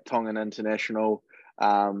Paya. Yep, Tongan international.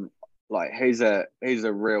 He's a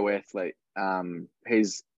real athlete.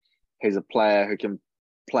 He's a player who can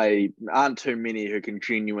play. Aren't too many who can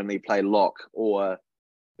genuinely play lock or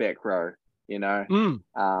back row.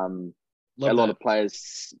 A lot of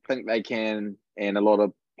players think they can, and a lot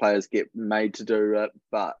of players get made to do it.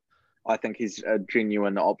 But I think he's a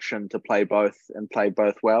genuine option to play both and play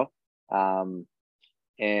both well.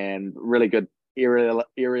 And really good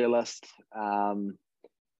aerialist,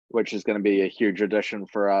 which is going to be a huge addition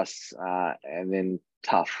for us. And then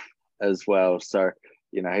tough as well. So,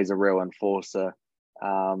 he's a real enforcer.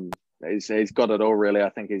 he's got it all really. I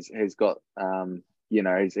think he's got he's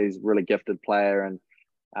a really gifted player,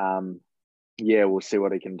 and we'll see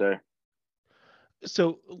what he can do.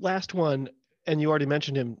 So last one, and you already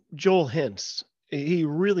mentioned him, Joel Hintz. He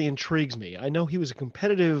really intrigues me. I know he was a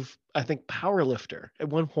competitive, I think, power lifter at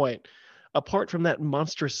one point. Apart from that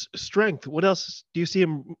monstrous strength, what else do you see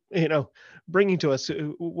him, bringing to us?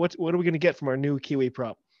 What are we going to get from our new Kiwi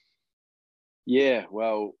prop? Yeah,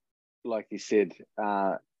 well, like you said,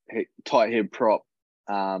 tight head prop.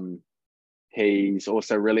 He's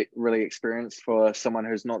also really, really experienced for someone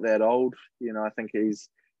who's not that old. I think he's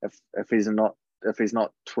if he's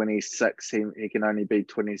not 26, he can only be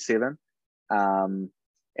 27. And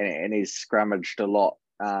he's scrummaged a lot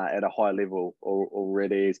at a high level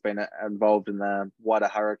already. He's been involved in the Wider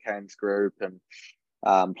Hurricanes group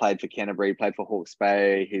and played for Canterbury, played for Hawke's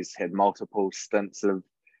Bay. He's had multiple stints of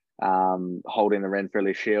holding the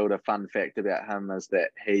Ranfurly Shield. A fun fact about him is that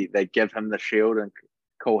they give him the shield and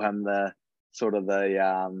call him the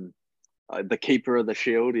keeper of the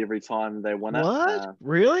shield every time they win it. What?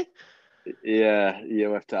 Really? Yeah,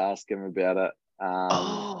 you have to ask him about it.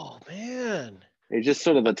 Oh man, he's just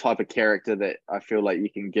sort of the type of character that I feel like you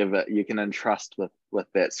can entrust with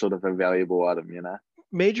that sort of a valuable item,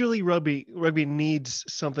 Major League Rugby needs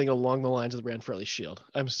something along the lines of the Ranfurly Shield.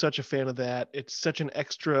 I'm such a fan of that. It's such an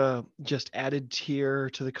extra, just added tier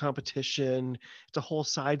to the competition. It's a whole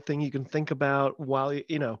side thing you can think about while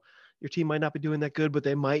your team might not be doing that good, but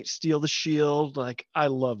they might steal the shield. Like, I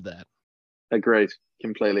love that. Agreed.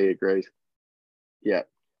 Completely agreed. Yeah.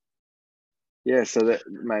 Yeah, so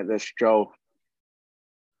that's Joel.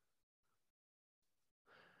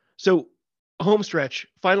 So, home stretch,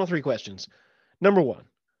 final 3 questions. Number 1,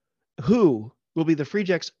 who will be the Free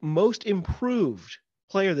Jacks' most improved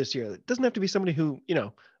player this year? It doesn't have to be somebody who,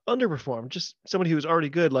 underperformed, just somebody who was already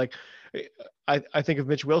good. Like, I think of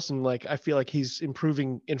Mitch Wilson, like, I feel like he's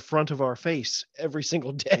improving in front of our face every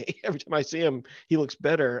single day. Every time I see him, he looks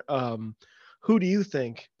better. Who do you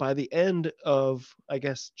think by the end of, I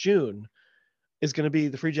guess, June is going to be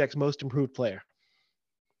the Free Jacks' most improved player?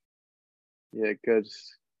 Yeah, good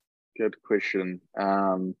question.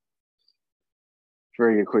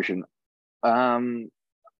 Very good question. One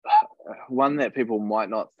that people might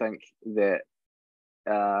not think that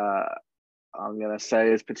I'm going to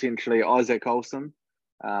say is potentially Isaac Olsen,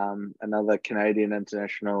 another Canadian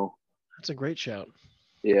international. That's a great shout.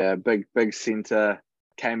 Yeah, big centre.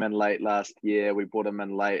 Came in late last year. We brought him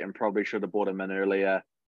in late and probably should have brought him in earlier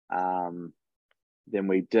than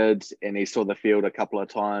we did. And he saw the field a couple of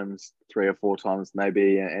times, 3 or 4 times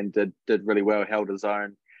maybe, and did really well, held his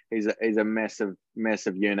own. He's a massive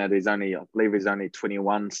unit. I believe he's only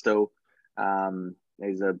 21 still.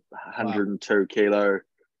 He's a 102 kilo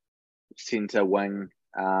centre wing,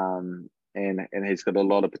 and he's got a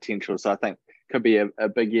lot of potential. So I think could be a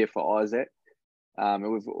big year for Isaac.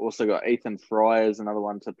 And we've also got Ethan Fry as another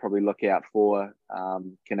one to probably look out for.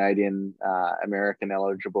 Canadian, American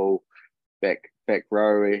eligible back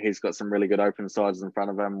row. He's got some really good open sides in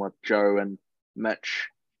front of him with Joe and Mitch.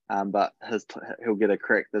 But he'll get a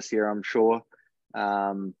crack this year, I'm sure.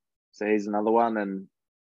 So he's another one. And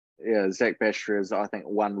yeah, Zach Basher is, I think,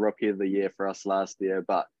 one rookie of the year for us last year,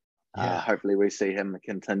 but hopefully we see him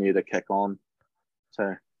continue to kick on.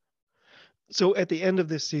 So at the end of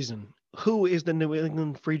this season, who is the New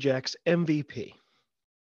England Free Jacks MVP?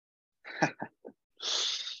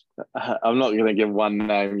 I'm not going to give one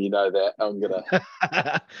name, you know that. I'm going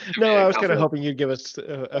to. No, I was kind of hoping you'd give us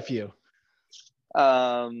a few.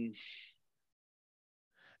 I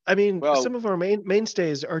mean, some of our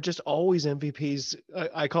mainstays are just always MVPs.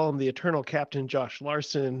 I call him the eternal captain, Josh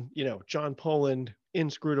Larson, John Poland,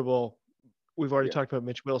 inscrutable. We've already talked about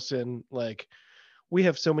Mitch Wilson. Like, we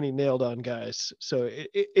have so many nailed on guys. So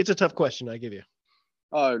it's a tough question, I give you.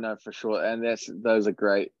 Oh, no, for sure. And those are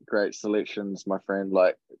great selections, my friend.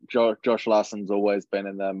 Like Josh Larson's always been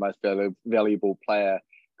in the most valuable player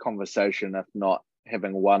conversation, if not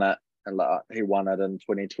having won it. And he won it in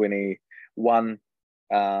 2021.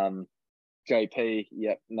 JP,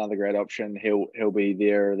 yep, another great option. He'll be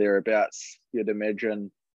there or thereabouts, you'd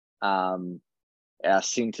imagine. Our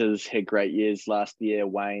centres had great years last year,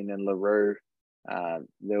 Wayne and LaRue.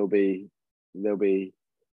 They'll be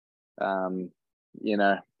in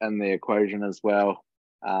the equation as well.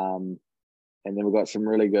 And then we've got some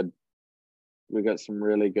really good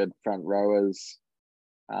front rowers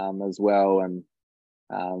as well. And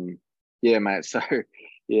yeah, mate. So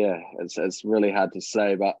yeah, it's really hard to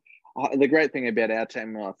say. But the great thing about our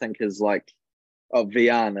team, I think, is like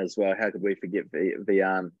Vian as well. How could we forget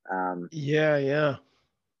Vian?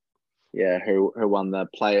 Yeah, who won the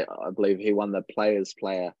play? I believe he won the Players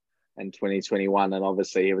Player in 2021, and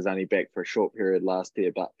obviously he was only back for a short period last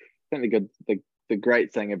year. But I think the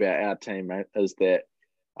great thing about our team is that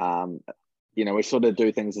we sort of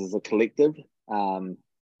do things as a collective.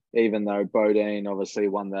 Even though Bodine obviously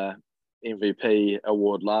won the MVP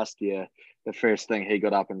award last year, the first thing he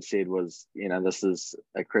got up and said was, this is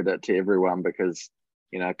a credit to everyone because,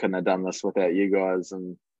 I couldn't have done this without you guys.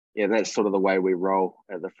 And yeah, that's sort of the way we roll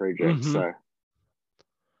at the Free Jacks. Mm-hmm.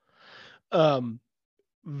 So,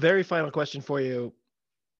 very final question for you.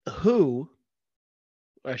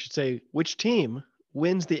 Which team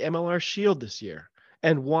wins the MLR Shield this year?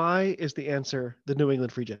 And why is the answer the New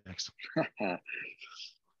England Free Jacks?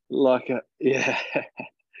 Yeah.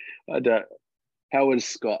 I don't. How would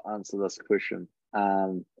Scott answer this question?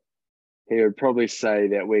 He would probably say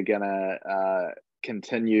that we're gonna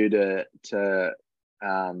continue to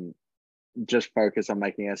just focus on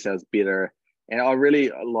making ourselves better. And I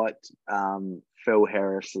really liked Phil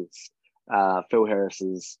Harris's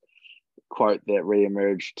quote that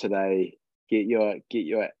reemerged today: "Get your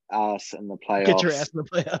ass in the playoffs. Get your ass in the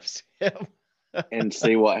playoffs." Yeah. And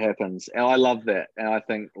see what happens. And I love that. And I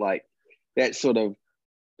think that's sort of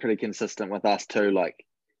pretty consistent with us too.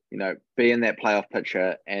 Be in that playoff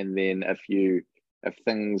picture, and then if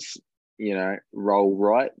things roll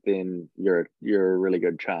right, then you're a really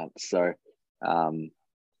good chance. So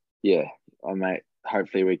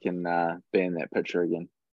hopefully we can be in that picture again.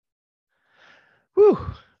 Whew.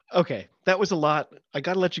 Okay, that was a lot. I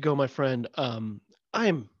got to let you go, my friend. I'm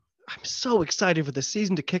so excited for the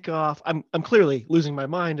season to kick off. I'm clearly losing my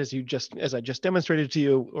mind as I just demonstrated to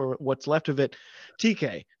you, or what's left of it.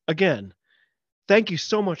 TK, again, thank you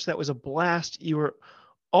so much. That was a blast. You were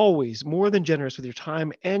always more than generous with your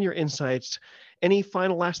time and your insights. Any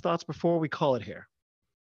final last thoughts before we call it here?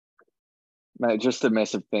 Mate, just a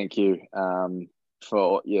massive thank you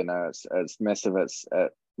for, it's massive. It's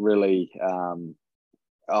really,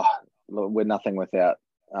 we're nothing without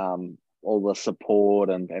all the support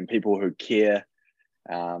and people who care.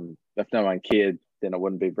 If no one cared, then it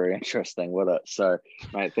wouldn't be very interesting, would it? So,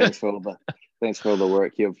 mate, thanks for all the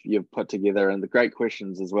work you've put together and the great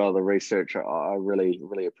questions as well. The research, I really,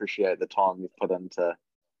 really appreciate the time you've put into,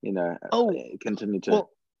 continue to.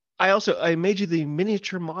 Well, I made you the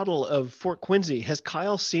miniature model of Fort Quincy. Has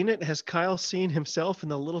Kyle seen it? Has Kyle seen himself in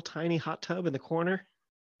the little tiny hot tub in the corner?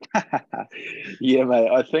 Yeah,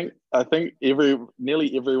 mate. I think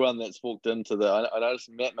nearly everyone that's walked into I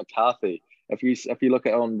noticed Matt McCarthy. If you look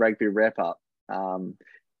at on Rugby Wrap Up, that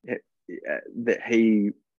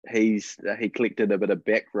he collected a bit of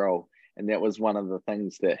back roll, and that was one of the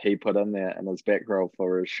things that he put in there in his back roll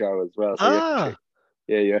for his show as well. So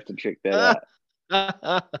you have to check that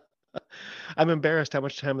out. I'm embarrassed how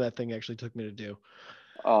much time that thing actually took me to do.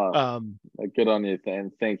 Good on you,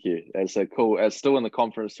 and thank you. It's cool. It's still in the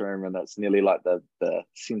conference room, and it's nearly like the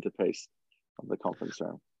centerpiece of the conference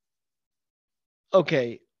room.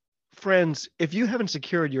 Okay, friends, if you haven't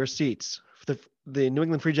secured your seats for the New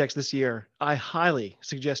England Free Jacks this year, I highly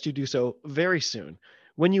suggest you do so very soon.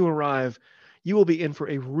 When you arrive, you will be in for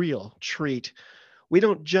a real treat. We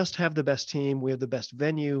don't just have the best team, we have the best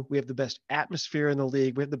venue, we have the best atmosphere in the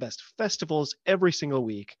league, we have the best festivals every single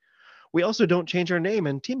week. We also don't change our name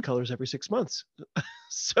and team colors every 6 months.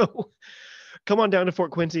 So come on down to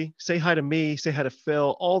Fort Quincy, say hi to me, say hi to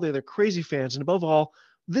Phil, all the other crazy fans, and above all,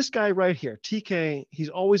 this guy right here, TK, he's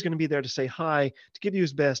always going to be there to say hi, to give you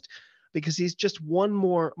his best, because he's just one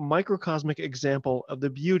more microcosmic example of the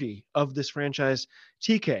beauty of this franchise.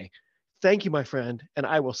 TK, thank you, my friend, and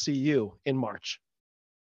I will see you in March.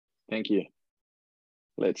 Thank you.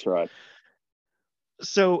 Let's ride.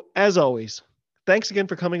 So, as always, thanks again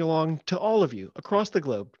for coming along to all of you across the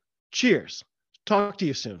globe. Cheers. Talk to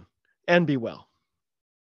you soon, and be well.